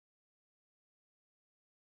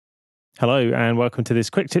Hello and welcome to this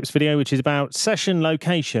quick tips video, which is about session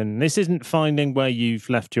location. This isn't finding where you've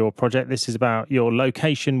left your project. This is about your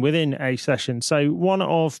location within a session. So one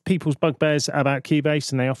of people's bugbears about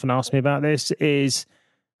Cubase, and they often ask me about this, is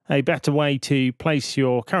a better way to place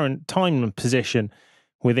your current time position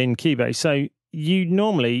within Cubase. So you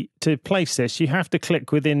normally, to place this, you have to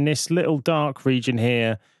click within this little dark region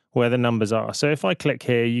here where the numbers are. So if I click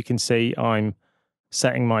here, you can see I'm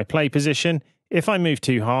setting my play position. If I move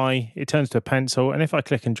too high, it turns to a pencil, and if I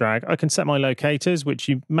click and drag, I can set my locators, which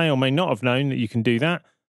you may or may not have known that you can do that.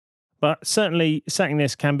 But certainly setting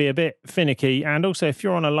this can be a bit finicky, and also if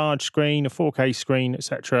you're on a large screen, a 4K screen,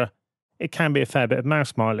 etc., it can be a fair bit of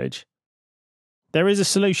mouse mileage. There is a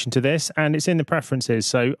solution to this, and it's in the preferences.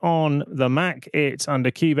 So on the Mac, it's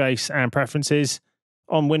under Cubase and Preferences.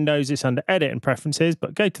 On Windows, it's under Edit and Preferences,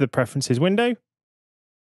 but go to the Preferences window.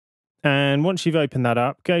 And once you've opened that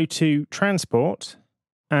up, go to Transport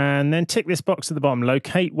and then tick this box at the bottom,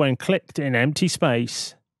 Locate when clicked in empty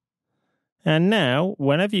space. And now,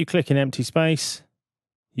 whenever you click in empty space,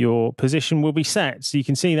 your position will be set. So you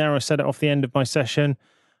can see there I set it off the end of my session.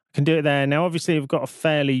 I can do it there. Now, obviously, I've got a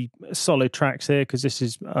fairly solid tracks here because this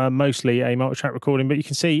is mostly a multi-track recording, but you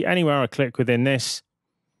can see anywhere I click within this,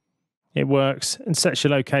 it works and sets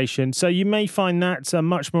your location. So you may find that's a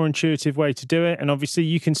much more intuitive way to do it. And obviously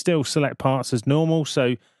you can still select parts as normal.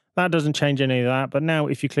 So that doesn't change any of that. But now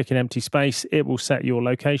if you click in empty space, it will set your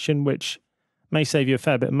location, which may save you a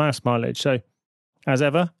fair bit of mouse mileage. So as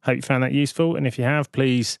ever, hope you found that useful. And if you have,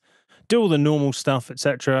 please do all the normal stuff,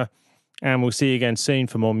 etc. And we'll see you again soon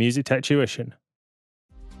for more Music Tech Tuition.